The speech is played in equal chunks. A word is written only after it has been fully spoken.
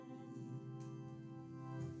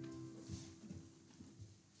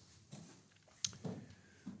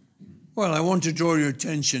Well, I want to draw your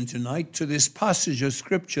attention tonight to this passage of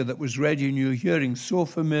Scripture that was read in your hearing, so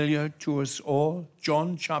familiar to us all,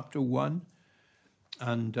 John chapter 1.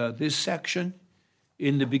 And this section,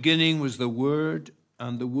 in the beginning was the Word,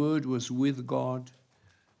 and the Word was with God,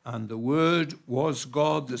 and the Word was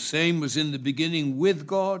God. The same was in the beginning with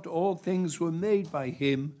God. All things were made by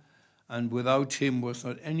him, and without him was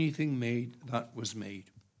not anything made that was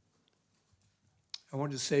made. I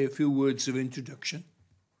want to say a few words of introduction.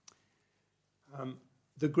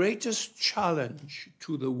 The greatest challenge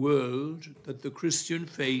to the world that the Christian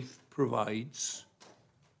faith provides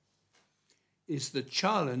is the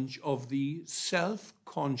challenge of the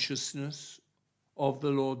self-consciousness of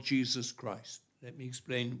the Lord Jesus Christ. Let me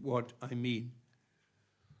explain what I mean.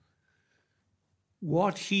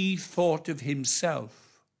 What he thought of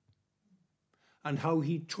himself and how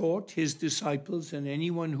he taught his disciples and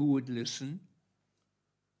anyone who would listen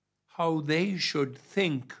how they should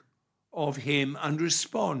think of him and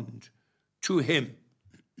respond to him.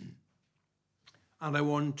 And I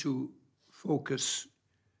want to focus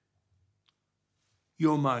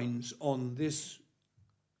your minds on this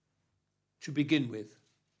to begin with.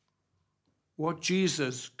 What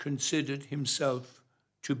Jesus considered himself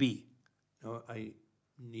to be. Now, I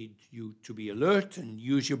need you to be alert and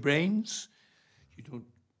use your brains. You don't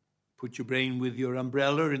put your brain with your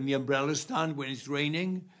umbrella in the umbrella stand when it's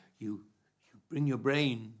raining. You bring your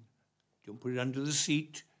brain. Don't put it under the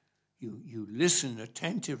seat. You listen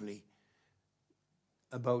attentively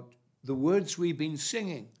about the words we've been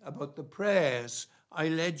singing, about the prayers I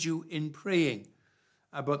led you in praying,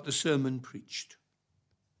 about the sermon preached.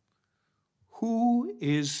 Who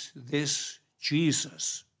is this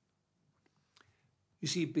Jesus? You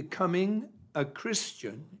see, becoming a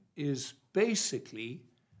Christian is basically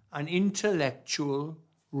an intellectual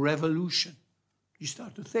revolution. You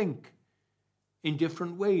start to think in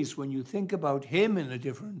different ways. When you think about him in a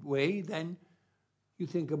different way, then you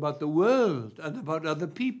think about the world and about other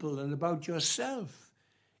people and about yourself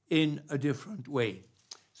in a different way.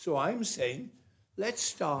 So I'm saying, let's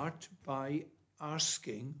start by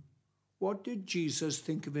asking, what did Jesus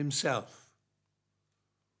think of himself?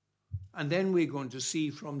 And then we're going to see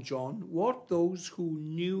from John what those who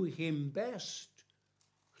knew him best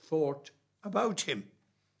thought about him.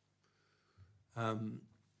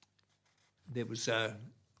 There was a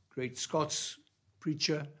great Scots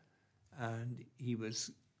preacher, and he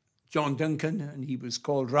was John Duncan, and he was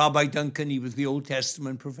called Rabbi Duncan. He was the Old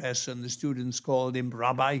Testament professor, and the students called him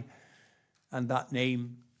Rabbi, and that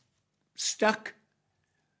name stuck.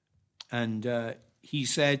 And he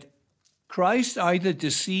said, Christ either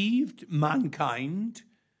deceived mankind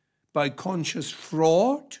by conscious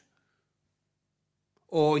fraud,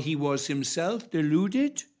 or he was himself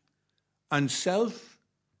deluded and self-deceived,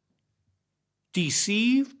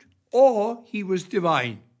 or he was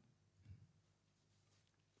divine.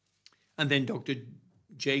 And then Dr.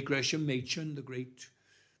 J. Gresham Machen, the great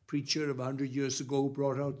preacher of 100 years ago,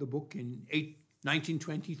 brought out the book in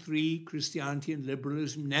 1923, Christianity and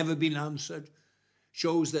Liberalism, Never Been Answered,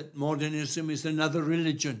 shows that modernism is another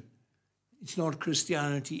religion. It's not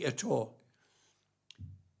Christianity at all.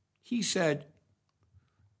 He said,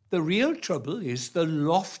 the real trouble is the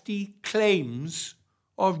lofty claims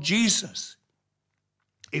of Jesus.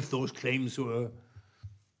 If those claims were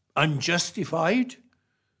unjustified,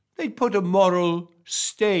 they'd put a moral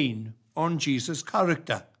stain on Jesus'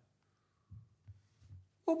 character.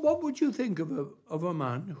 Well, what would you think of a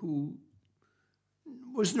man who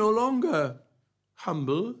was no longer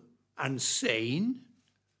humble and sane,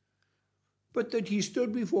 but that he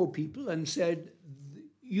stood before people and said,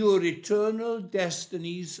 your eternal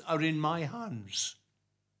destinies are in my hands?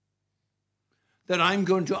 That I'm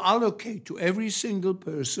going to allocate to every single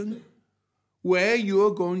person where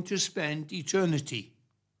you're going to spend eternity.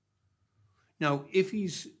 Now, if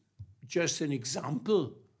he's just an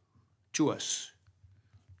example to us,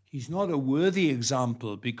 he's not a worthy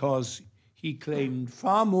example, because he claimed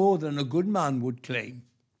far more than a good man would claim.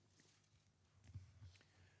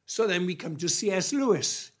 So then we come to C.S.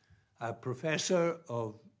 Lewis, a professor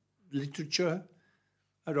of literature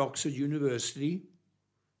at Oxford University.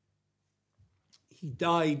 He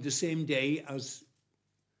died the same day as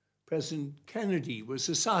President Kennedy was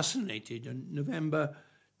assassinated in November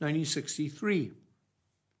 1963.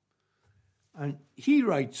 And he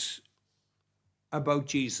writes about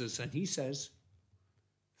Jesus, and he says,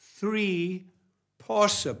 3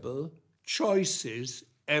 possible choices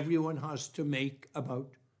everyone has to make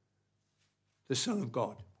about the Son of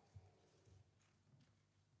God.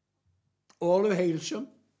 All of Hailsham,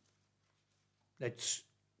 let's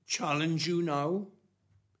challenge you now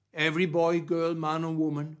Every boy, girl, man and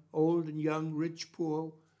woman, old and young, rich,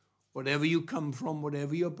 poor, whatever you come from,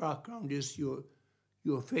 whatever your background is,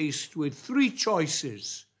 you're faced with three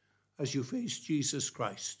choices as you face Jesus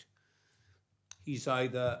Christ. He's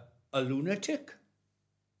either a lunatic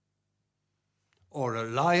or a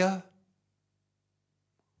liar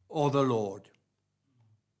or the Lord.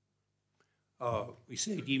 We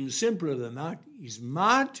say it even simpler than that. He's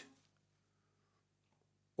mad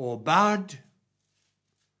or bad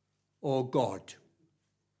or God.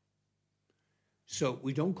 So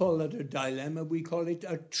we don't call that a dilemma, we call it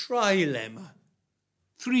a trilemma.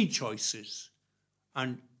 Three choices,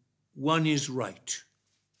 and one is right.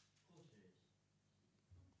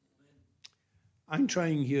 I'm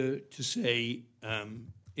trying here to say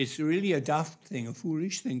it's really a daft thing, a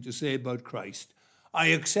foolish thing to say about Christ. I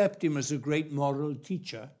accept him as a great moral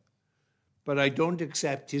teacher, but I don't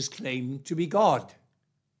accept his claim to be God.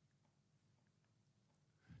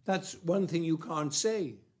 That's one thing you can't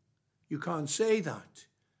say. You can't say that.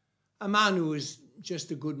 A man who is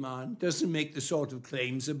just a good man doesn't make the sort of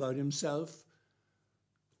claims about himself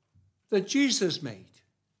that Jesus made.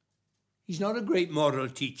 He's not a great moral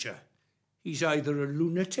teacher. He's either a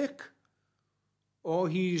lunatic or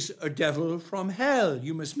he's a devil from hell.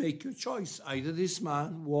 You must make your choice. Either this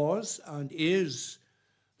man was and is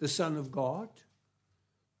the Son of God,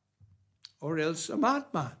 or else a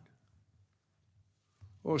madman,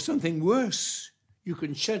 or something worse. You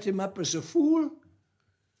can shut him up as a fool.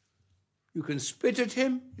 You can spit at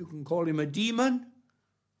him. You can call him a demon.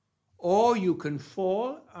 Or you can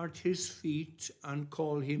fall at his feet and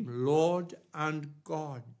call him Lord and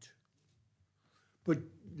God. But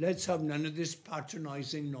let's have none of this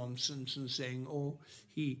patronizing nonsense and saying, oh,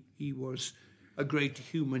 he was a great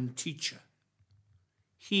human teacher.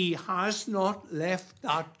 He has not left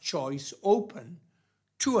that choice open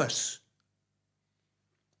to us.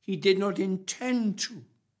 He did not intend to.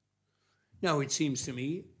 Now, it seems to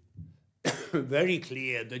me very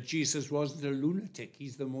clear that Jesus wasn't a lunatic.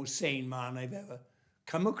 He's the most sane man I've ever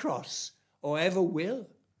come across or ever will.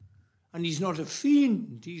 And he's not a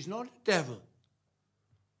fiend. He's not a devil.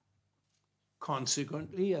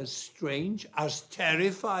 Consequently, as strange, as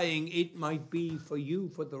terrifying it might be for you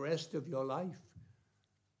for the rest of your life,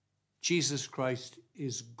 Jesus Christ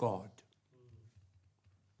is God.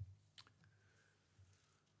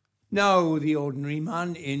 Now, the ordinary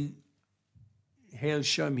man in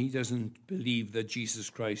Hailsham, he doesn't believe that Jesus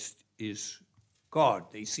Christ is God.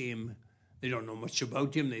 They see him, they don't know much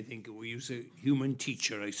about him. They think he was a human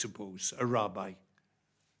teacher, I suppose, a rabbi.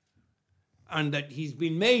 And that he's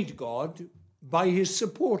been made God by his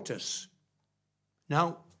supporters.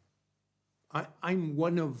 Now, I'm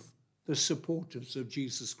one of the supporters of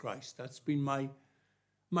Jesus Christ. That's been my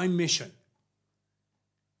mission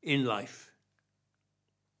in life.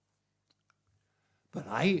 But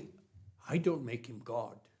I don't make him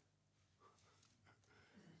God.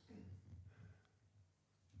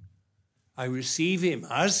 I receive him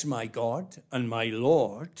as my God and my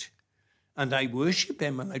Lord, and I worship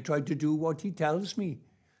him, and I try to do what he tells me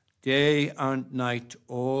day and night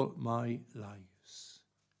all my lives.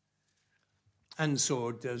 And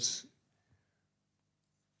so does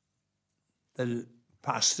the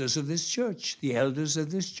pastors of this church, the elders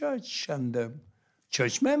of this church, and the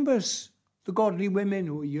church members, the godly women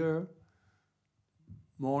who are here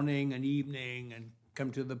morning and evening and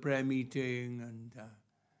come to the prayer meeting, and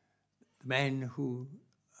the men who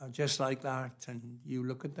are just like that, and you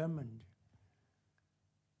look at them and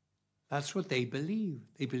that's what they believe.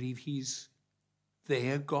 They believe he's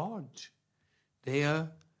their God,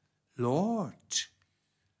 their Lord.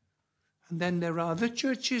 And then there are other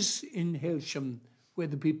churches in Hailsham where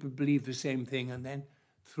the people believe the same thing, and then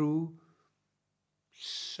through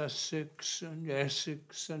Sussex and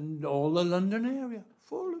Essex and all the London area,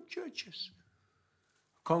 full of churches,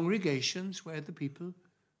 congregations where the people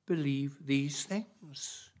believe these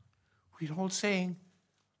things. We're all saying,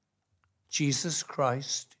 Jesus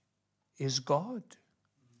Christ is God.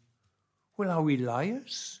 Well, are we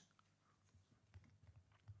liars?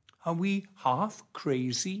 Are we half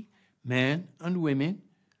crazy men and women?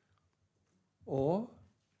 Or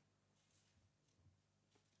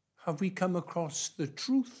have we come across the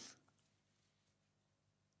truth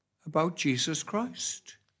about Jesus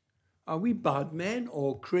Christ? Are we bad men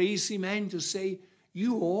or crazy men to say,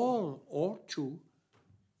 you all ought to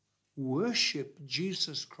worship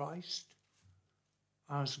Jesus Christ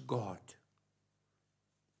as God?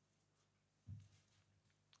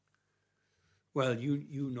 Well,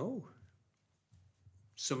 you know,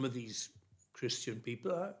 some of these Christian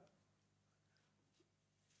people are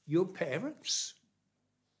your parents.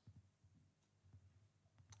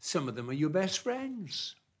 Some of them are your best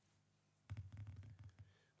friends.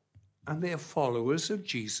 And they are followers of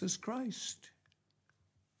Jesus Christ.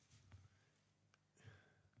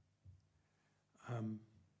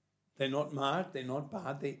 They're not mad, they're not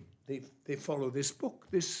bad. They follow this book,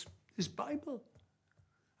 this Bible.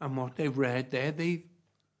 And what they've read there,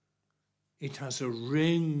 it has a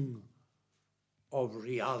ring of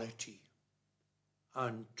reality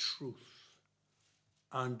and truth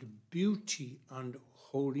and beauty and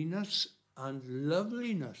holiness and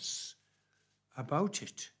loveliness about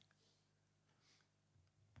it.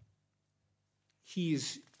 He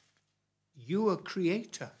is your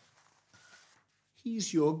creator.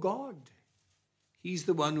 He's your God. He's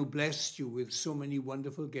the one who blessed you with so many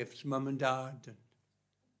wonderful gifts, mum and dad, and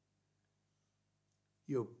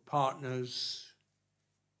your partners,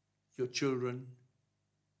 your children.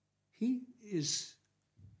 He is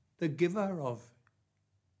the giver of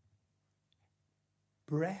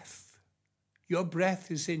breath. Your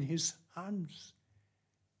breath is in his hands.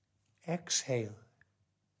 Exhale.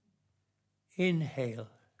 Inhale.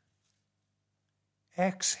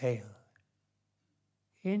 Exhale.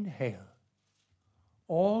 Inhale.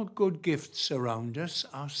 All good gifts around us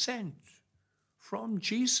are sent from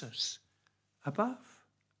Jesus above.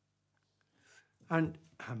 And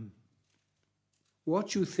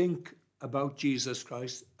what you think about Jesus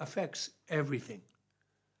Christ affects everything.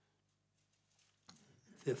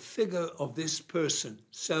 The figure of this person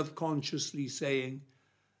self-consciously saying,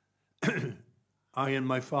 I and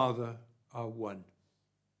my Father are one.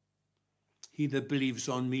 He that believes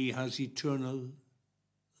on me has eternal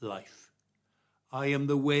life. I am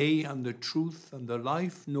the way and the truth and the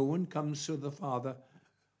life. No one comes to the Father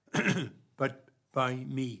but by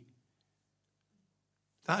me.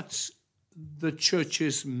 That's the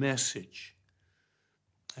church's message.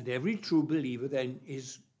 And every true believer then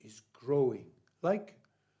is growing. Like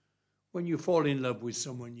when you fall in love with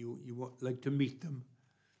someone, you like to meet them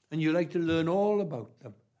and you like to learn all about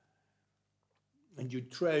them. And you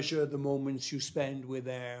treasure the moments you spend with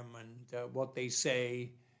them and what they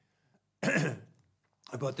say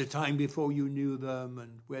about the time before you knew them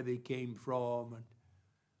and where they came from and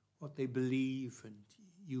what they believe. And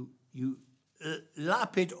you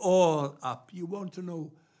lap it all up. You want to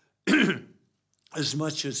know as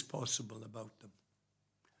much as possible about them.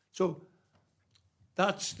 So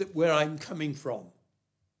that's where I'm coming from.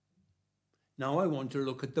 Now I want to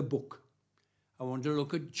look at the book. I want to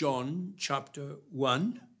look at John chapter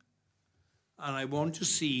 1, and I want to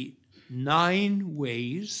see 9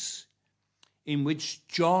 ways in which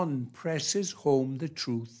John presses home the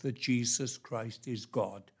truth that Jesus Christ is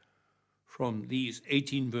God from these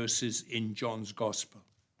 18 verses in John's Gospel.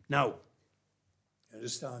 Now,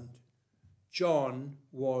 understand, John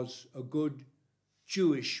was a good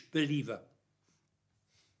Jewish believer.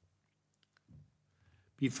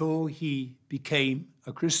 Before he became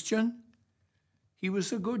a Christian, he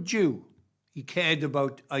was a good Jew. He cared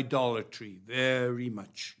about idolatry very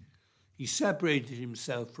much. He separated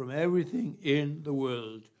himself from everything in the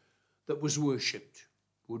world that was worshipped.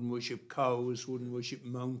 Wouldn't worship cows, wouldn't worship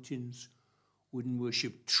mountains, wouldn't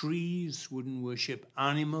worship trees, wouldn't worship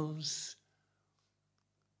animals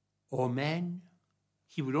or men.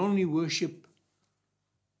 He would only worship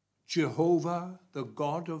Jehovah, the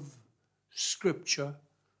God of Scripture,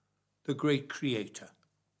 the great Creator,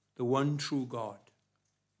 the one true God.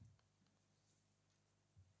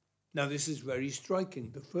 Now, this is very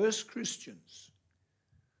striking. The first Christians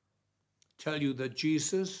tell you that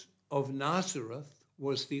Jesus of Nazareth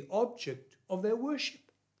was the object of their worship.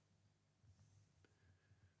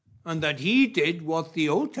 And that he did what the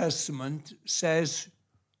Old Testament says,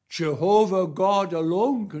 Jehovah God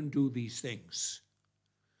alone can do these things.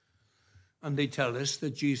 And they tell us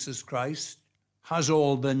that Jesus Christ has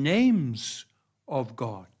all the names of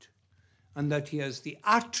God, and that he has the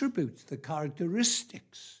attributes, the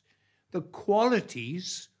characteristics, the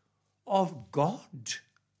qualities of God.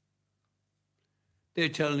 They're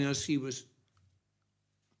telling us he was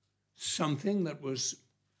something that was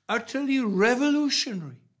utterly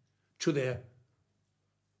revolutionary to their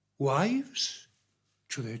wives,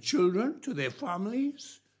 to their children, to their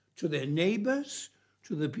families, to their neighbors,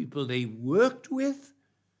 to the people they worked with.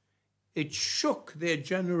 It shook their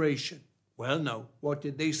generation. Well, now, what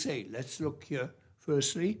did they say? Let's look here.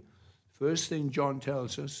 Firstly, first thing John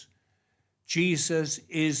tells us, Jesus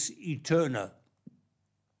is eternal.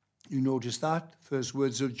 You notice that? First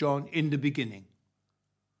words of John, in the beginning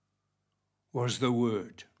was the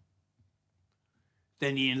Word.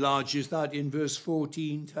 Then he enlarges that in verse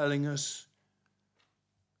 14, telling us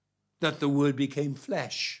that the Word became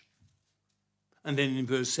flesh. And then in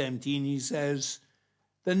verse 17 he says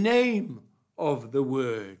the name of the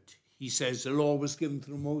Word. He says the law was given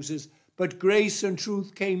through Moses, but grace and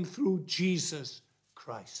truth came through Jesus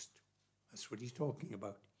Christ. That's what he's talking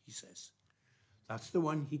about, he says. That's the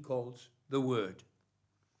one he calls the Word.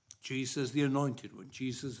 Jesus, the Anointed One.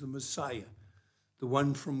 Jesus, the Messiah, the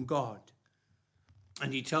one from God.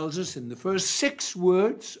 And he tells us in the first 6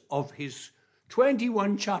 words of his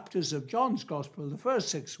 21 chapters of John's Gospel, the first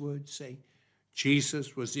 6 words say,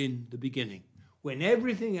 Jesus was in the beginning. When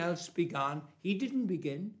everything else began, he didn't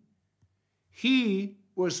begin. He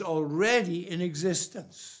was already in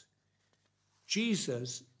existence.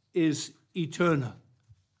 Jesus is eternal.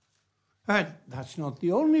 And that's not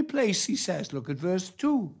the only place he says. Look at verse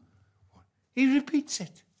 2. He repeats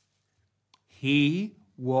it. He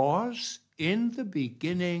was in the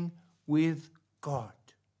beginning with God.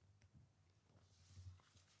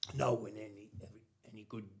 Now, when any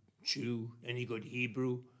good Jew, any good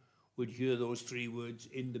Hebrew would hear those 3 words,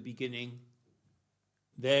 in the beginning,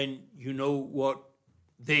 then you know what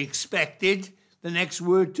they expected the next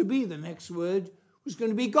word to be. The next word was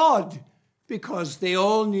going to be God, because they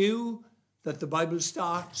all knew that the Bible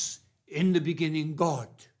starts, in the beginning, God.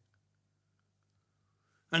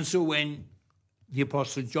 And so when the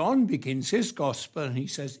Apostle John begins his gospel and he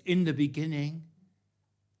says, in the beginning,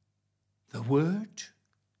 the Word,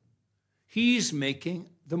 he's making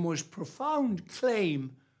the most profound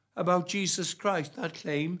claim about Jesus Christ, that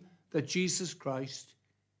claim that Jesus Christ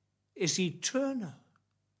is eternal.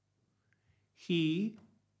 He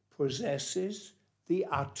possesses the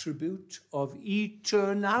attribute of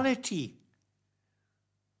eternality.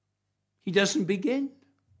 He doesn't begin.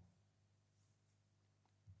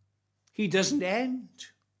 He doesn't end.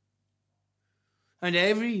 And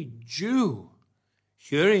every Jew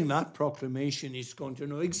hearing that proclamation is going to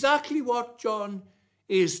know exactly what John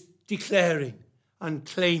is declaring and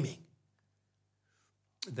claiming,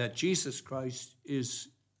 that Jesus Christ is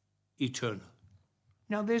eternal.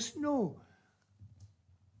 Now, there's no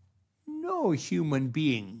human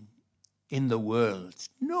being in the world,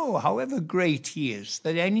 no, however great he is,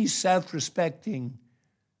 that any self-respecting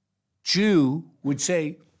Jew would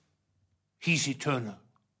say, he's eternal.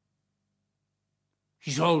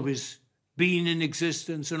 He's always been in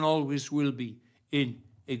existence and always will be in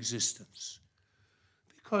existence.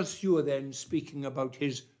 Because you are then speaking about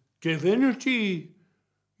his divinity.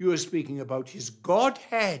 You are speaking about his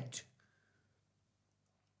Godhead.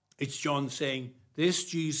 It's John saying, this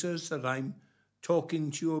Jesus that I'm talking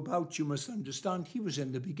to you about, you must understand, he was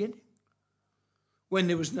in the beginning. When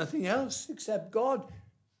there was nothing else except God,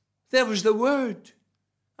 there was the Word.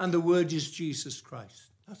 And the Word is Jesus Christ.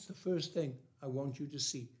 That's the first thing I want you to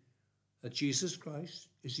see, that Jesus Christ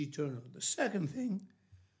is eternal. The second thing,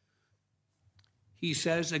 he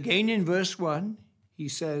says, again in verse 1, he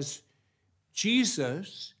says,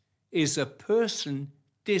 Jesus is a person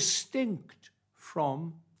distinct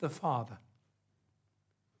from the Father.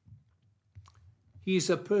 He is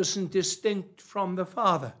a person distinct from the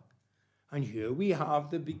Father. And here we have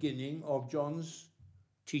the beginning of John's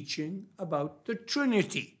teaching about the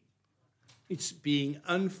Trinity. It's being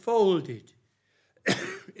unfolded.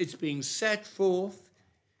 It's being set forth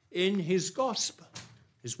in his gospel.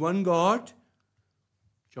 There's one God.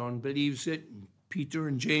 John believes it, and Peter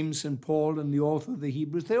and James and Paul and the author of the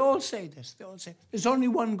Hebrews, they all say this. They all say there's only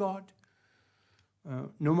one God.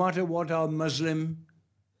 No matter what our Muslim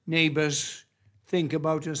neighbors think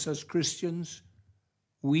about us as Christians,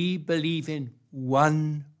 we believe in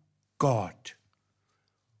one God.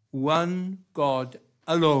 One God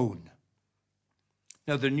alone.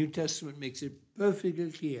 Now, the New Testament makes it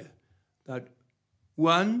perfectly clear that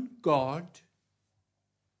one God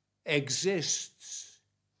exists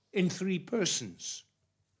in 3 persons.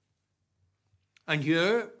 And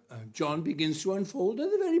here, John begins to unfold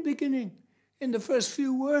at the very beginning, in the first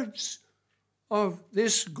few words of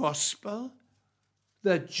this gospel,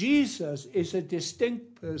 that Jesus is a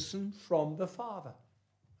distinct person from the Father.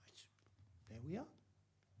 There we are.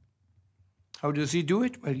 How does he do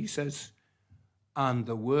it? Well, he says, and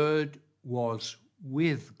the Word was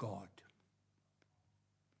with God.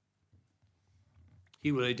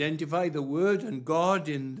 He will identify the Word and God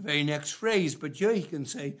in the very next phrase, but here he can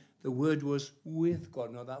say the Word was with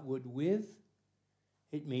God. Now that word with,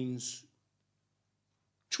 it means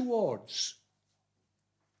towards.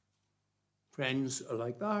 Friends are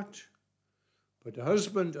like that, but a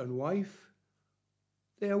husband and wife,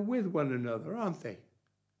 they are with one another, aren't they?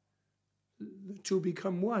 The two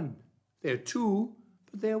become one. They're two,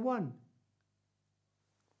 but they're one.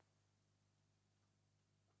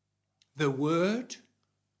 The Word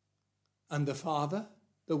and the Father,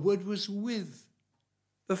 the Word was with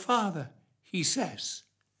the Father, he says.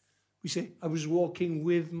 We say, I was walking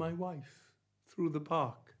with my wife through the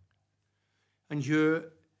park. And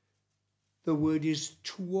here the word is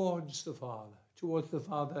towards the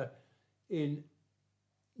Father in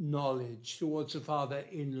knowledge, towards the Father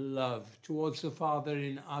in love, towards the Father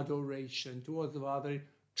in adoration, towards the Father in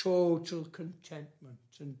total contentment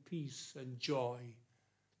and peace and joy,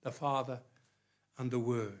 the Father and the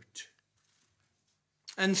Word.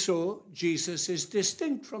 And so Jesus is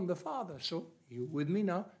distinct from the Father. So you with me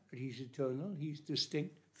now? But he's eternal, he's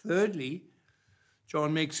distinct. Thirdly,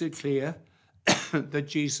 John makes it clear that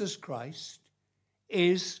Jesus Christ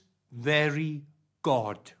is very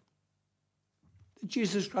God. That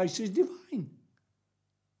Jesus Christ is divine.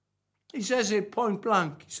 He says it point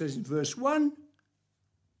blank. He says in verse 1,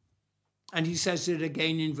 and he says it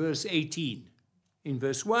again in verse 18. In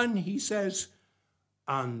verse 1, he says,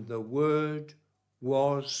 and the Word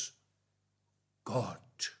was God.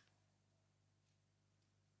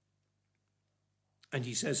 And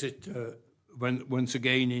he says it once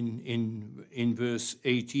again in verse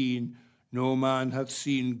 18, no man hath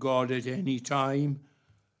seen God at any time,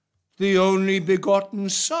 the only begotten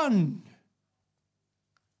Son.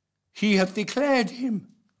 He hath declared him.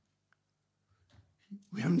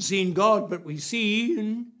 We haven't seen God, but we've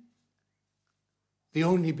seen the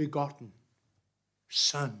only begotten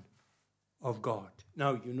Son of God.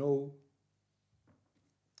 Now, you know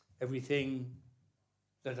everything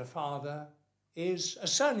that a father is, a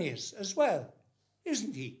son is as well,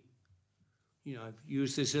 isn't he? You know, I've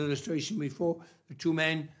used this illustration before. The two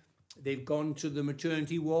men, they've gone to the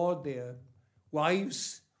maternity ward. Their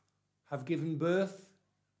wives have given birth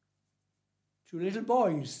to little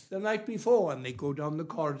boys the night before, and they go down the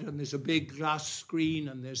corridor, and there's a big glass screen,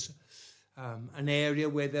 and there's an area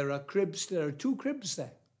where there are cribs. There are 2 cribs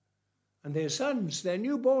there. And their sons, their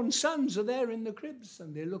newborn sons, are there in the cribs,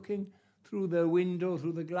 and they're looking through the window,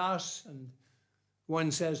 through the glass, and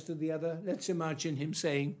one says to the other, let's imagine him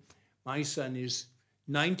saying, my son is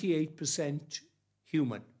 98%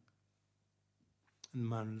 human. And the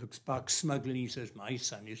man looks back smugly and he says, my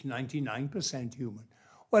son is 99% human.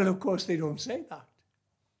 Well, of course, they don't say that.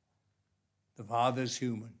 The father's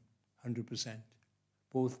human, 100%.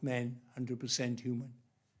 Both men, 100% human.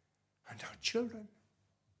 And our children,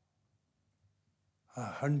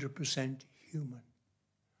 100% human.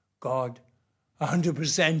 God,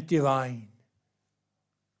 100% divine.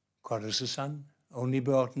 God is a Son, only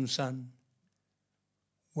begotten Son,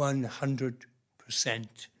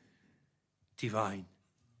 100% divine.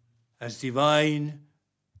 As divine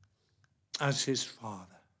as his Father.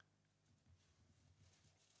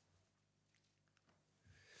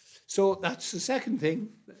 So that's the second thing.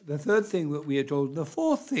 The third thing that we are told. The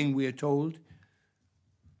fourth thing we are told,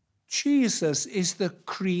 Jesus is the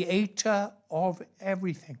creator of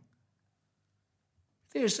everything.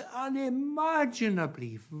 There's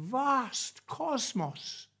unimaginably vast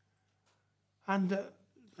cosmos. And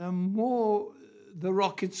the more the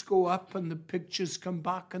rockets go up and the pictures come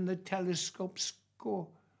back and the telescopes go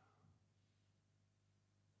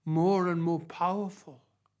more and more powerful,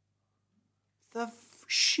 the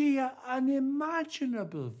sheer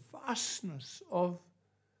unimaginable vastness of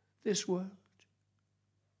this world.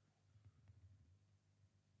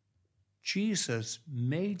 Jesus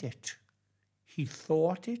made it. He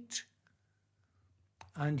thought it,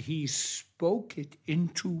 and he spoke it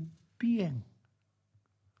into being.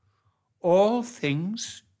 All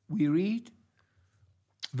things, we read,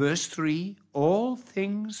 verse 3, all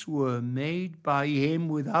things were made by him.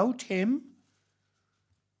 Without him,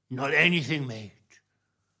 not anything made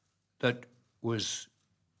that was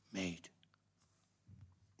made.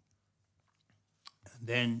 And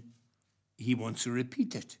then he wants to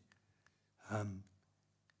repeat it.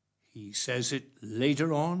 He says it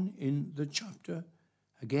later on in the chapter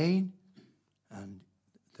again, and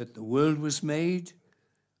that the world was made.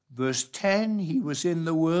 Verse 10, he was in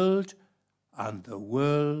the world, and the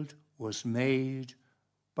world was made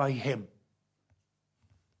by him.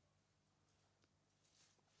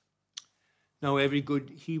 Now, every good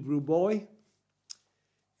Hebrew boy,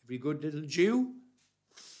 every good little Jew,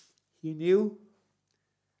 he knew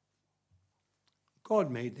God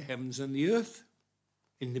made the heavens and the earth.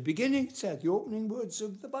 In the beginning, it said, the opening words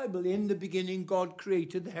of the Bible, in the beginning, God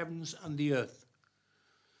created the heavens and the earth.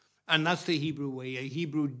 And that's the Hebrew way, a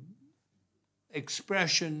Hebrew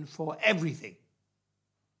expression for everything.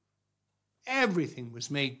 Everything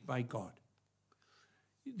was made by God.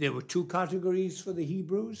 There were 2 categories for the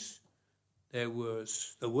Hebrews. There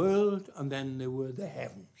was the world, and then there were the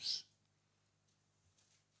heavens.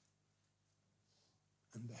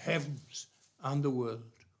 And the heavens and the world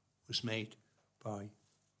was made by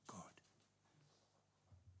God.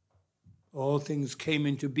 All things came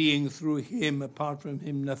into being through him. Apart from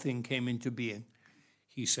him, nothing came into being,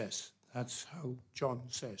 he says. That's how John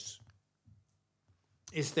says.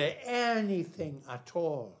 Is there anything at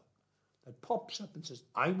all that pops up and says,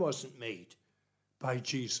 I wasn't made by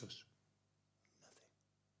Jesus?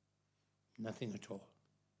 Nothing. Nothing at all.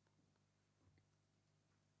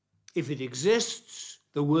 If it exists,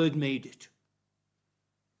 the Word made it.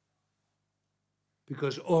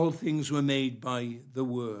 Because all things were made by the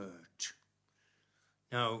Word.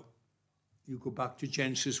 Now, you go back to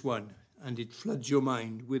Genesis 1, and it floods your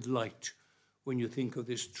mind with light when you think of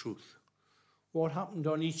this truth. What happened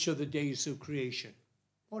on each of the days of creation?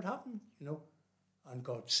 What happened? And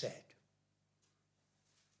God said.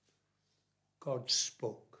 God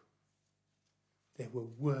spoke. There were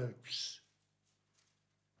words.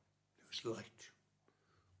 There was light.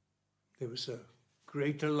 There was a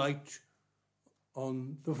greater light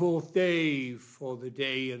on the fourth day for the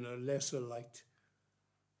day, and a lesser light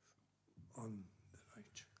on the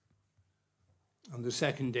night. On the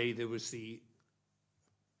second day there was the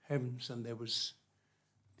heavens and there was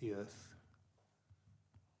the earth.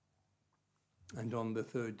 And on the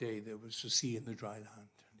third day there was the sea and the dry land,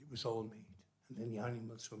 and it was all made. And then the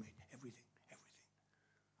animals were made, everything.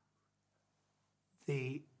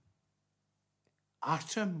 The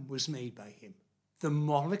atom was made by him. The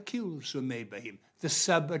molecules were made by him. The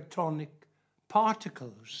subatomic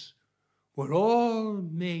particles were all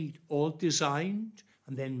made, all designed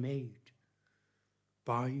and then made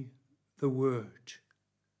by the Word.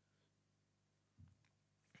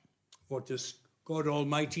 What does God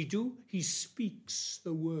Almighty do? He speaks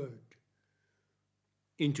the Word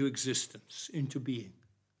into existence, into being.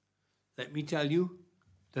 Let me tell you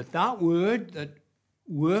that Word that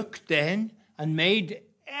worked then and made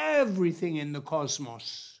everything in the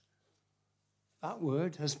cosmos, that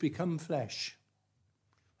Word has become flesh,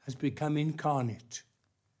 has become incarnate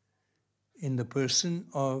in the person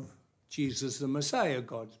of Jesus the Messiah.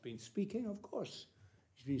 God's been speaking, of course.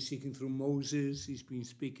 He's been speaking through Moses. He's been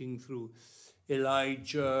speaking through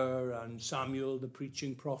Elijah and Samuel, the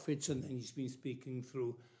preaching prophets, and then he's been speaking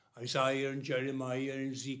through Isaiah and Jeremiah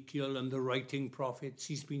and Ezekiel and the writing prophets.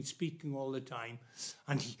 He's been speaking all the time.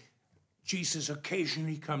 And Jesus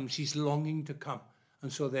occasionally comes. He's longing to come.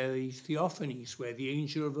 And so there are these theophanies where the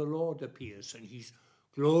angel of the Lord appears, and he's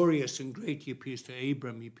glorious and great. He appears to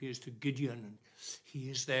Abram, he appears to Gideon, and he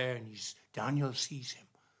is there, and Daniel sees him.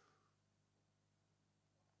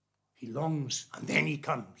 He longs, and then he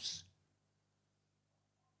comes.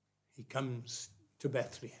 He comes to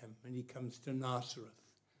Bethlehem, and he comes to Nazareth,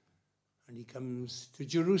 and he comes to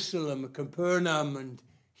Jerusalem, Capernaum, and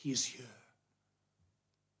he is here.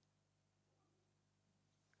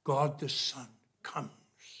 God the Son comes,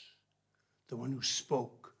 the one who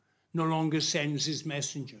spoke, no longer sends his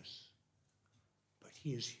messengers, but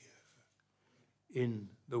he is here in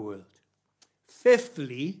the world.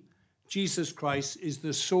 Fifthly, Jesus Christ is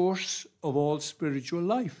the source of all spiritual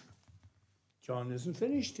life. John hasn't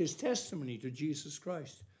finished his testimony to Jesus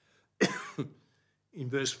Christ. In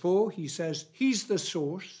verse 4, he says, he's the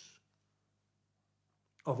source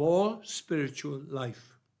of all spiritual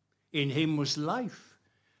life. In him was life,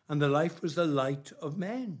 and the life was the light of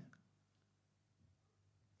men.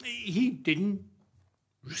 He didn't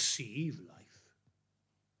receive life.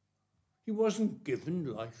 He wasn't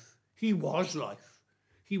given life. He was life.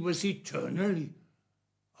 He was eternally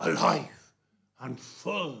alive and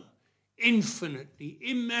full, infinitely,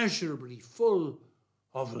 immeasurably full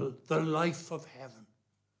of the life of heaven.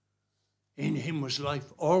 In him was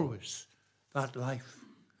life, always that life.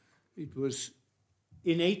 It was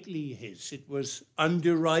innately his. It was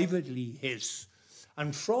underivedly his.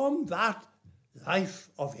 And from that life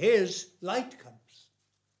of his, light comes.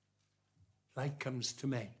 Light comes to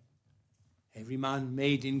men. Every man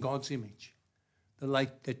made in God's image. The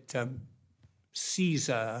light that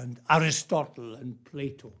Caesar and Aristotle and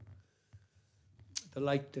Plato, the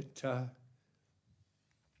light that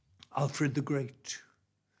Alfred the Great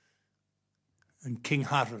and King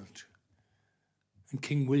Harold and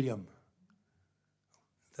King William,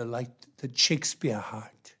 the light that Shakespeare had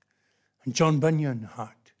and John Bunyan had,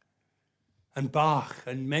 and Bach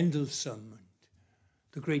and Mendelssohn and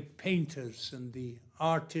the great painters and the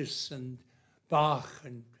artists and Bach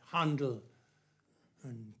and Handel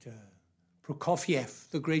and Prokofiev,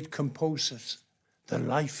 the great composers, the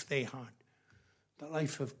life they had, the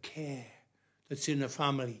life of care that's in a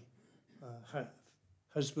family,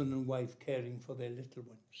 husband and wife caring for their little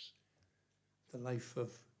ones, the life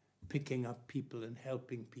of picking up people and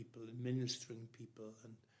helping people and ministering people,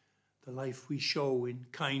 and the life we show in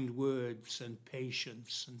kind words and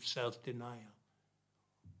patience and self-denial.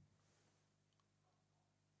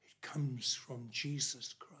 comes from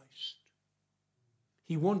Jesus Christ.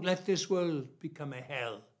 He won't let this world become a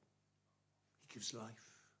hell. He gives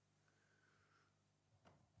life.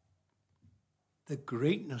 The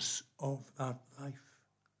greatness of that life.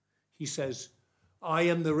 He says, I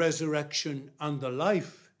am the resurrection and the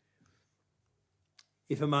life.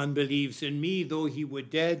 If a man believes in me, though he were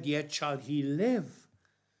dead, yet shall he live.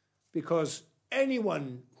 Because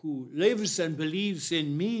anyone who lives and believes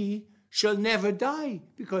in me shall never die,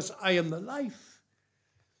 because I am the life.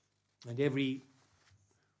 And every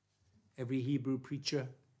Hebrew preacher,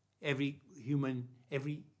 every human,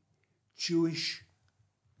 every Jewish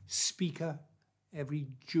speaker, every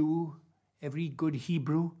Jew, every good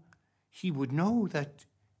Hebrew, he would know that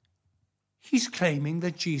he's claiming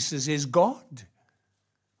that Jesus is God,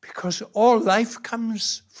 because all life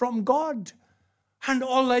comes from God, and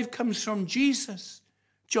all life comes from Jesus.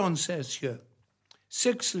 John says here.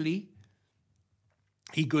 Sixthly,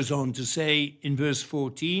 he goes on to say in verse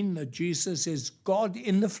 14 that Jesus is God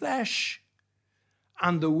in the flesh,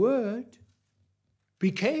 and the Word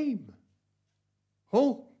became.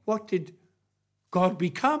 Oh, what did God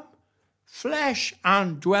become? Flesh,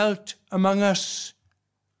 and dwelt among us.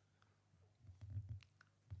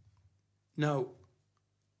 Now,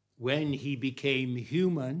 when he became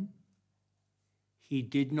human, he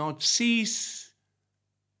did not cease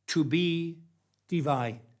to be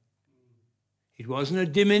divine. It wasn't a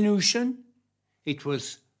diminution, it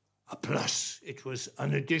was a plus, it was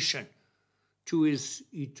an addition to his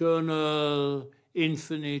eternal,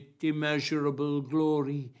 infinite, immeasurable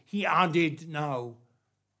glory. He added now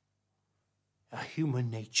a human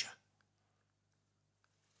nature.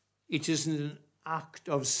 It isn't an act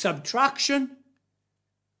of subtraction,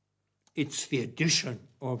 it's the addition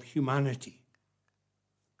of humanity.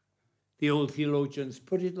 The old theologians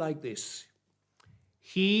put it like this: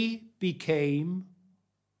 he became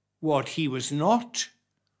what he was not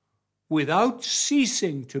without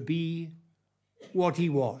ceasing to be what he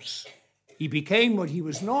was. He became what he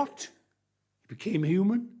was not. He became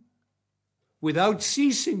human without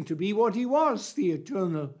ceasing to be what he was, the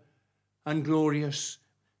eternal and glorious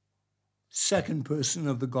second person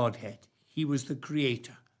of the Godhead. He was the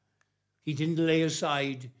creator. He didn't lay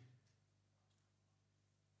aside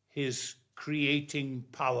his creating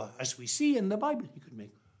power, as we see in the Bible. He could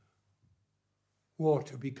make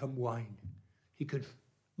water become wine. He could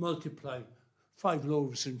multiply 5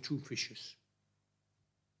 loaves and 2 fishes.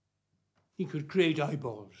 He could create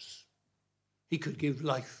eyeballs. He could give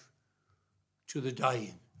life to the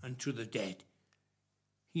dying and to the dead.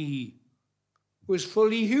 He was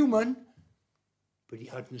fully human, but he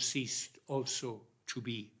hadn't ceased also to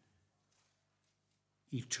be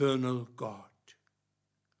eternal God.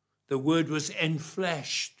 The Word was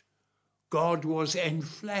enfleshed. God was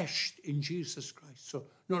enfleshed in Jesus Christ. So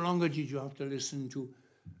no longer did you have to listen to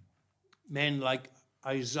men like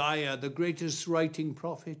Isaiah, the greatest writing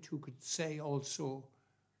prophet, who could say also,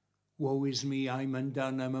 woe is me, I'm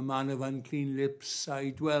undone, I'm a man of unclean lips,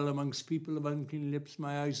 I dwell amongst people of unclean lips,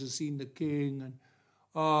 my eyes have seen the King,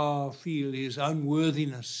 and feel his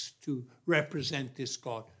unworthiness to represent this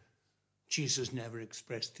God. Jesus never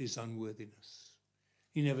expressed his unworthiness.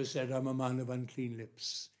 He never said, I'm a man of unclean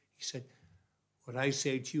lips. He said, what I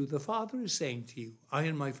say to you, the Father is saying to you. I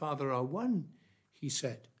and my Father are one, he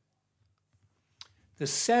said. The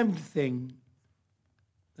 7th thing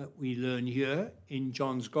that we learn here in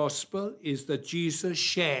John's Gospel is that Jesus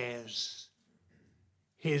shares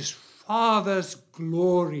his Father's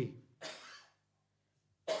glory.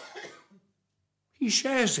 He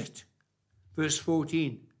shares it. Verse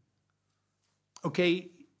 14. Okay,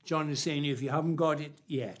 John is saying, if you haven't got it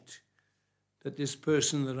yet, that this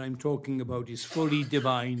person that I'm talking about is fully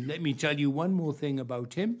divine, let me tell you one more thing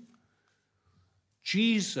about him.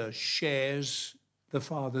 Jesus shares the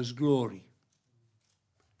Father's glory.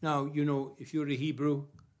 Now, you know, if you're a Hebrew,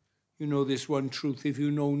 you know this one truth. If you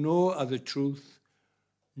know no other truth,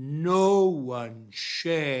 no one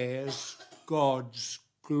shares God's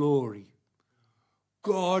glory.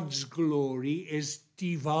 God's glory is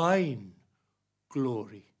divine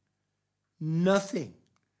glory. Nothing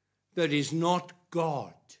that is not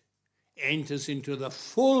God enters into the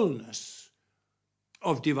fullness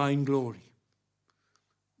of divine glory.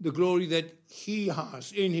 The glory that he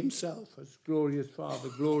has in himself as glorious Father,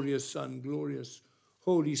 glorious Son, glorious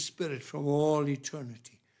Holy Spirit from all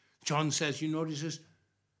eternity. John says, you notice this?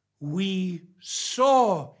 We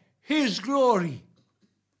saw his glory.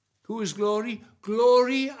 Whose glory?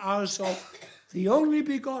 Glory as of the only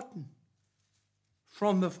begotten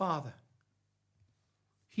from the Father.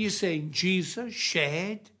 He is saying Jesus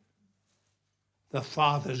shared the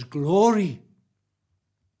Father's glory.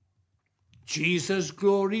 Jesus'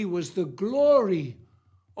 glory was the glory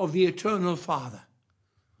of the eternal Father.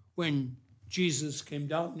 When Jesus came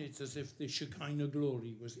down, it's as if the Shekinah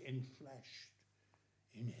glory was enfleshed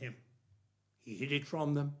in him. He hid it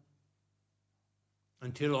from them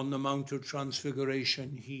until on the Mount of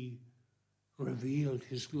Transfiguration he revealed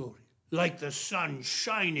his glory. Like the sun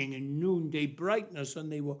shining in noonday brightness,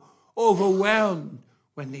 and they were overwhelmed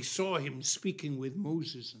when they saw him speaking with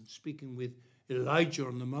Moses and speaking with Elijah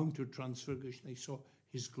on the Mount of Transfiguration. They saw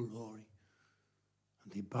his glory,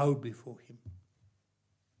 and they bowed before him.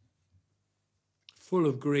 Full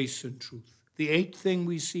of grace and truth. The eighth thing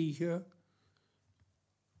we see here,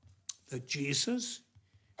 that Jesus,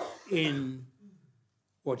 in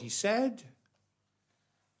what he said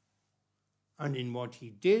and in what he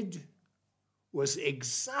did, was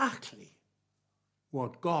exactly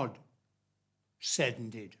what God said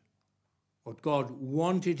and did. What God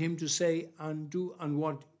wanted him to say and do, and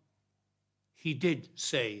what he did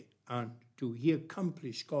say and do. He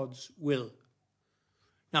accomplished God's will.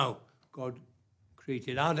 Now, God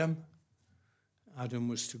created Adam. Adam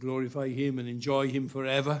was to glorify him and enjoy him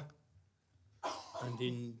forever. And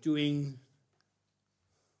in doing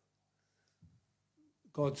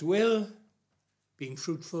God's will, being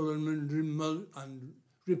fruitful and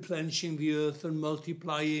replenishing the earth and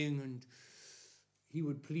multiplying, and he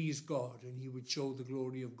would please God and he would show the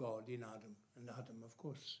glory of God in Adam. And Adam, of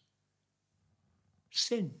course,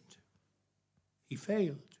 sinned. He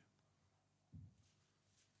failed.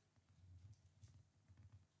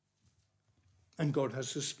 And God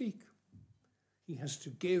has to speak. He has to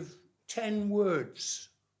give 10 words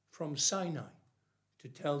from Sinai to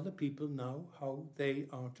tell the people now how they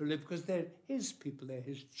are to live, because they're his people, they're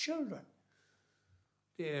his children.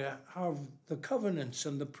 They have the covenants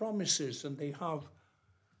and the promises, and they have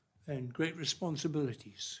great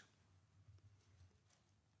responsibilities.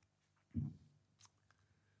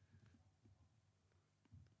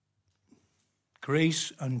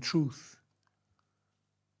 Grace and truth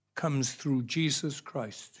comes through Jesus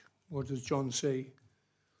Christ. What does John say?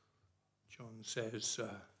 John says,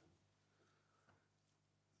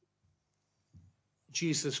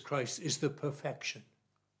 Jesus Christ is the perfection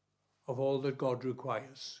of all that God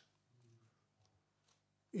requires.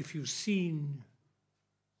 If you've seen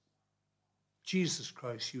Jesus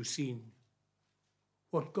Christ, you've seen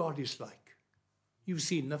what God is like. You've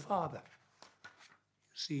seen the Father.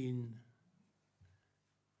 You've seen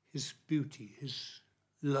his beauty, his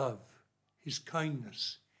love, his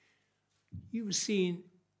kindness. You've seen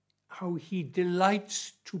how he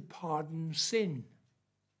delights to pardon sin.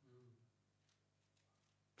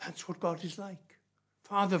 That's what God is like.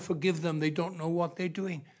 Father, forgive them. They don't know what they're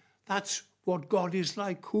doing. That's what God is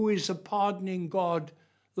like. Who is a pardoning God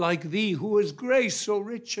like thee, who is grace so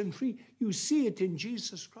rich and free? You see it in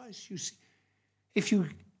Jesus Christ. You see, if you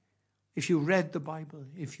read the Bible,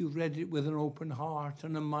 if you read it with an open heart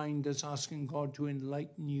and a mind that's asking God to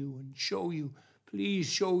enlighten you and show you, please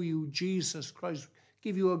show you Jesus Christ,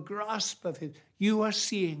 give you a grasp of it, you are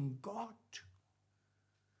seeing God.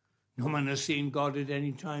 No man has seen God at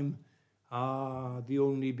any time. The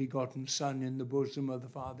only begotten Son in the bosom of the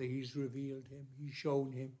Father, he's revealed him, he's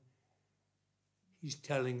shown him. He's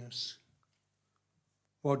telling us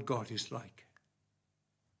what God is like.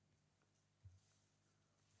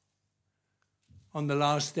 On the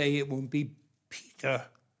last day, it won't be Peter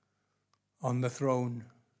on the throne.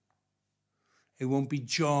 It won't be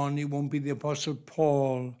John. It won't be the Apostle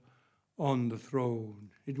Paul on the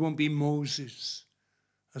throne. It won't be Moses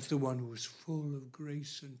as the one who was full of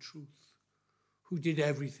grace and truth, who did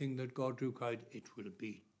everything that God required. It will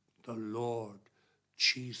be the Lord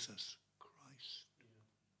Jesus Christ.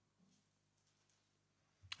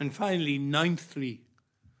 And finally, ninthly,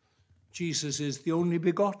 Jesus is the only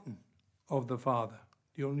begotten of the Father,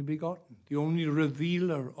 the only begotten, the only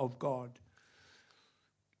revealer of God.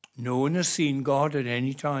 No one has seen God at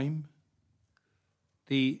any time.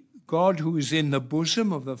 The God who is in the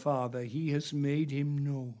bosom of the Father, he has made him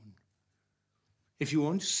known. If you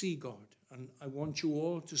want to see God, and I want you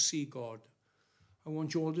all to see God, I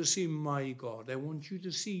want you all to see my God. I want you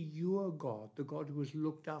to see your God, the God who has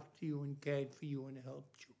looked after you and cared for you and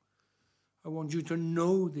helped you. I want you to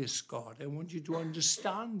know this God. I want you to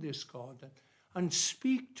understand this God and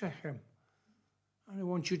speak to him. And I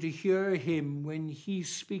want you to hear him when he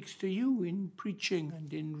speaks to you in preaching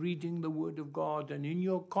and in reading the word of God and in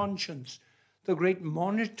your conscience, the great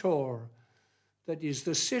monitor that is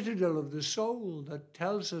the citadel of the soul that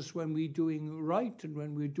tells us when we're doing right and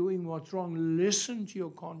when we're doing what's wrong. Listen to your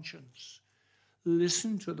conscience.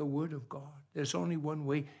 Listen to the word of God. There's only one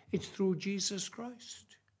way. It's through Jesus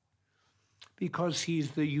Christ. because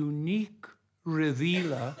he's the unique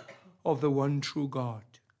revealer of the one true God.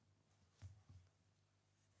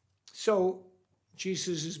 So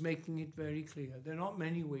Jesus is making it very clear. There are not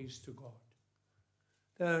many ways to God.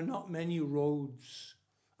 There are not many roads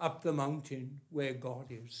up the mountain where God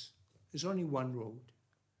is. There's only one road.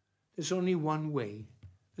 There's only one way.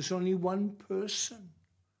 There's only one person.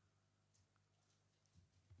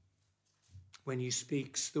 When he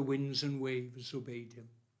speaks, the winds and waves obeyed him,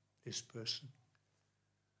 this person.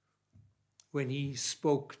 When he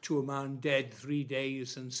spoke to a man dead 3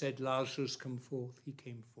 days and said, Lazarus, come forth, he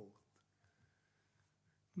came forth.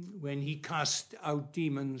 When he cast out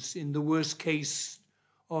demons in the worst case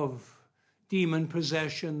of demon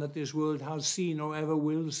possession that this world has seen or ever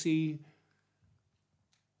will see,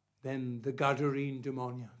 then the Gadarene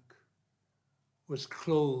demoniac was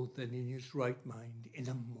clothed and in his right mind in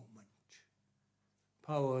a moment.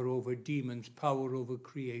 Power over demons, power over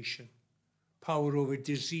creation, power over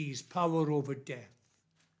disease, power over death,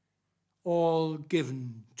 all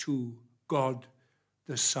given to God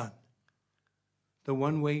the Son. The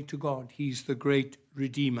one way to God. He's the great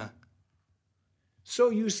Redeemer. So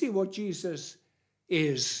you see what Jesus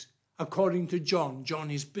is, according to John.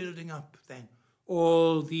 John is building up then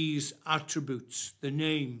all these attributes, the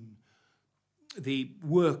name, the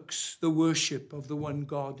works, the worship of the one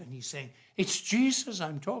God. And he's saying, it's Jesus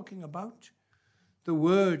I'm talking about. The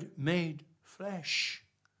Word made flesh.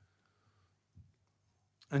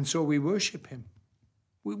 And so we worship him.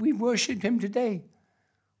 We worshiped him today.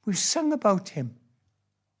 We've sung about him.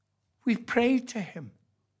 We've prayed to him.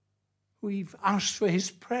 We've asked for his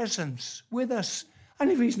presence with us. And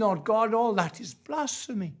if he's not God, all that is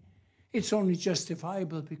blasphemy. It's only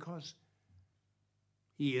justifiable because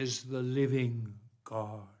he is the living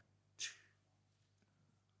God.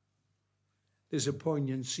 There's a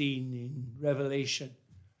poignant scene in Revelation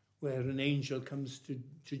where an angel comes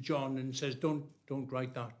to John and says, don't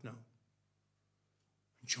write that now.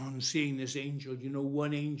 John, seeing this angel,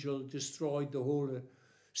 one angel destroyed the whole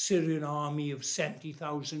Syrian army of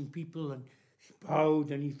 70,000 people, and he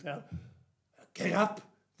bowed and he fell. Get up,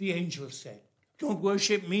 the angel said. Don't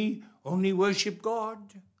worship me, only worship God.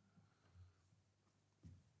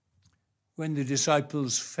 When the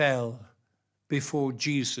disciples fell before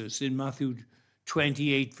Jesus in Matthew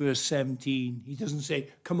 28, verse 17, he doesn't say,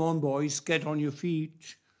 come on, boys, get on your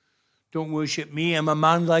feet. Don't worship me, I'm a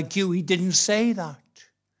man like you. He didn't say that.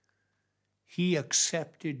 He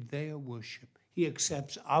accepted their worship. He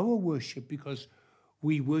accepts our worship because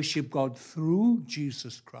we worship God through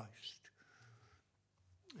Jesus Christ.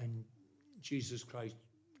 And Jesus Christ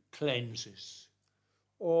cleanses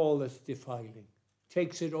all that's defiling,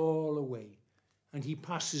 takes it all away, and he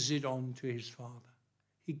passes it on to his Father.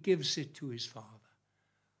 He gives it to his Father.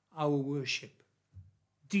 Our worship,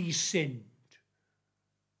 de-sinned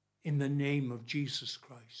in the name of Jesus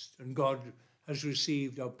Christ. And God has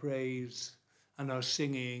received our praise and our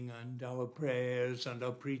singing and our prayers and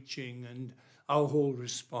our preaching and our whole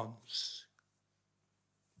response.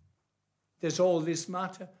 Does all this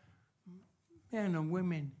matter? Men and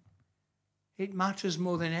women, it matters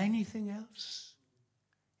more than anything else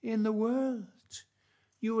in the world.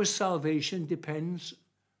 Your salvation depends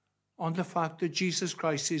on the fact that Jesus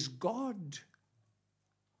Christ is God.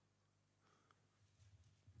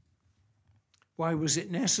 Why was it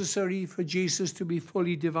necessary for Jesus to be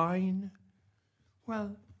fully divine?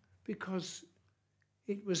 Well, because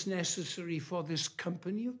it was necessary for this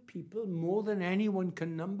company of people, more than anyone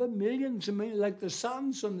can number, millions and millions, like the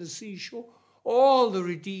sands on the seashore, all the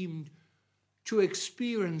redeemed, to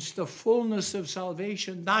experience the fullness of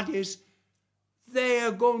salvation. That is, they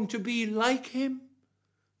are going to be like him,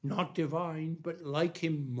 not divine, but like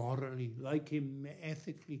him morally, like him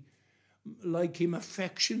ethically, like him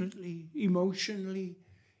affectionately, emotionally.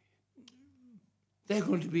 They're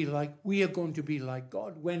going to be like, we are going to be like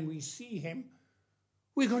God. When we see him,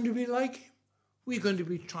 we're going to be like him. We're going to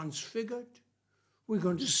be transfigured. We're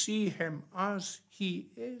going to see him as he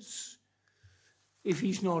is. If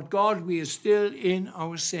he's not God, we are still in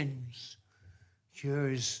our sins. Here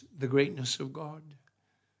is the greatness of God,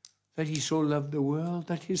 that he so loved the world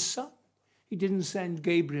that his Son, he didn't send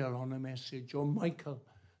Gabriel on a message or Michael,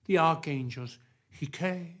 the archangels. He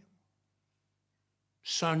came.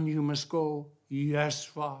 Son, you must go. Yes,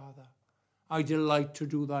 Father, I delight to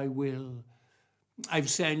do thy will. I've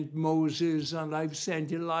sent Moses and I've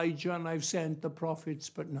sent Elijah and I've sent the prophets,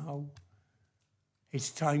 but now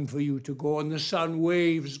it's time for you to go. And the Son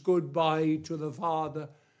waves goodbye to the Father,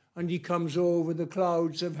 and he comes over the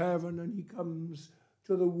clouds of heaven, and he comes to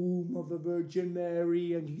to the womb of the Virgin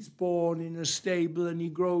Mary, and he's born in a stable, and he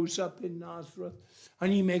grows up in Nazareth,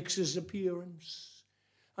 and he makes his appearance,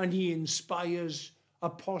 and he inspires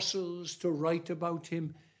apostles to write about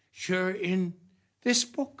him here in this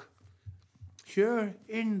book. Here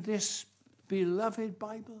in this beloved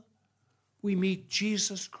Bible, we meet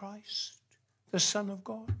Jesus Christ, the Son of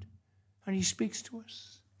God, and he speaks to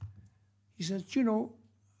us. He says,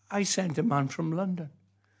 I sent a man from London,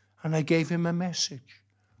 and I gave him a message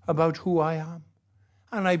about who I am.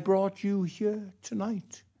 And I brought you here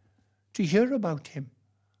tonight to hear about him.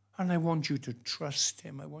 And I want you to trust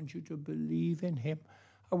him. I want you to believe in him.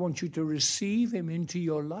 I want you to receive him into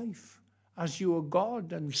your life as your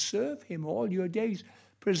God and serve him all your days.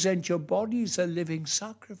 Present your bodies a living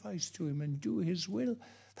sacrifice to him and do his will.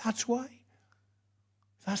 That's why.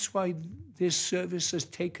 That's why this service has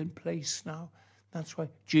taken place now. That's why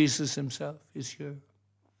Jesus himself is here.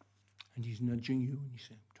 And he's nudging you, and he's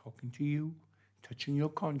talking to you, touching your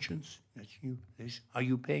conscience, nudging you. Listen, are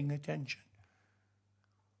you paying attention?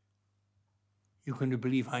 You're going to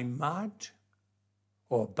believe I'm mad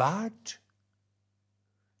or bad?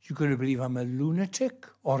 You're going to believe I'm a lunatic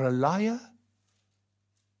or a liar?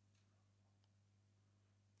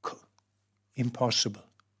 Impossible.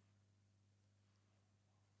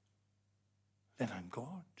 Then I'm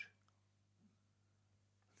God.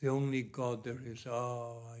 The only God there is.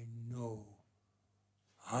 Oh,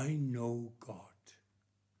 I know God.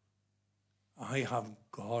 I have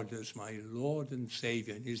God as my Lord and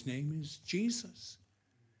Savior, and his name is Jesus.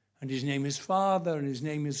 And his name is Father, and his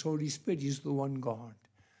name is Holy Spirit. He's the one God.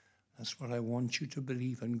 That's what I want you to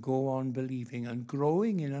believe, and go on believing and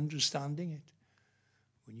growing in understanding it.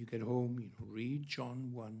 When you get home, read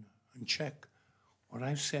John 1 and check what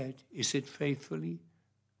I've said. Is it faithfully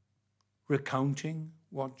recounting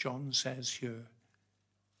what John says here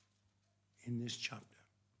in this chapter?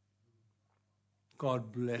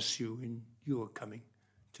 God bless you in your coming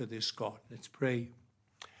to this God. Let's pray.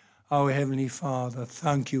 Our Heavenly Father,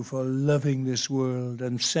 thank you for loving this world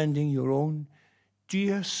and sending your own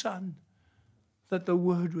dear Son, that the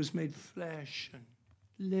Word was made flesh and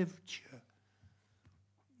lived here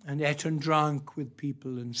and ate and drank with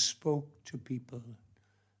people and spoke to people,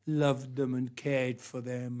 loved them and cared for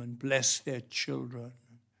them and blessed their children,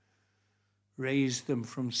 raised them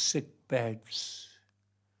from sick beds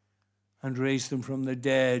and raised them from the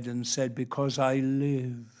dead, and said, because I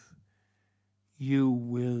live, you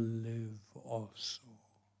will live also.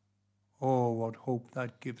 Oh, what hope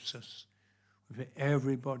that gives us. For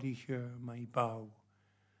everybody here may bow,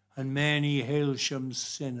 and many Hailsham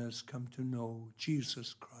sinners come to know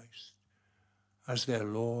Jesus Christ as their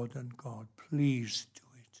Lord and God. Please do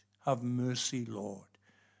it. Have mercy, Lord.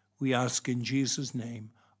 We ask in Jesus'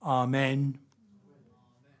 name. Amen.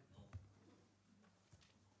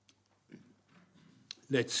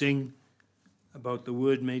 Let's sing about the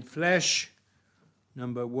Word made flesh,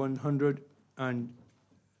 number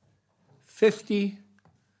 150.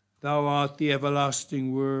 Thou art the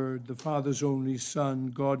everlasting Word, the Father's only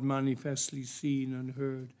Son, God manifestly seen and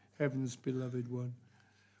heard, heaven's beloved one.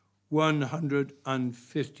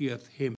 150th hymn.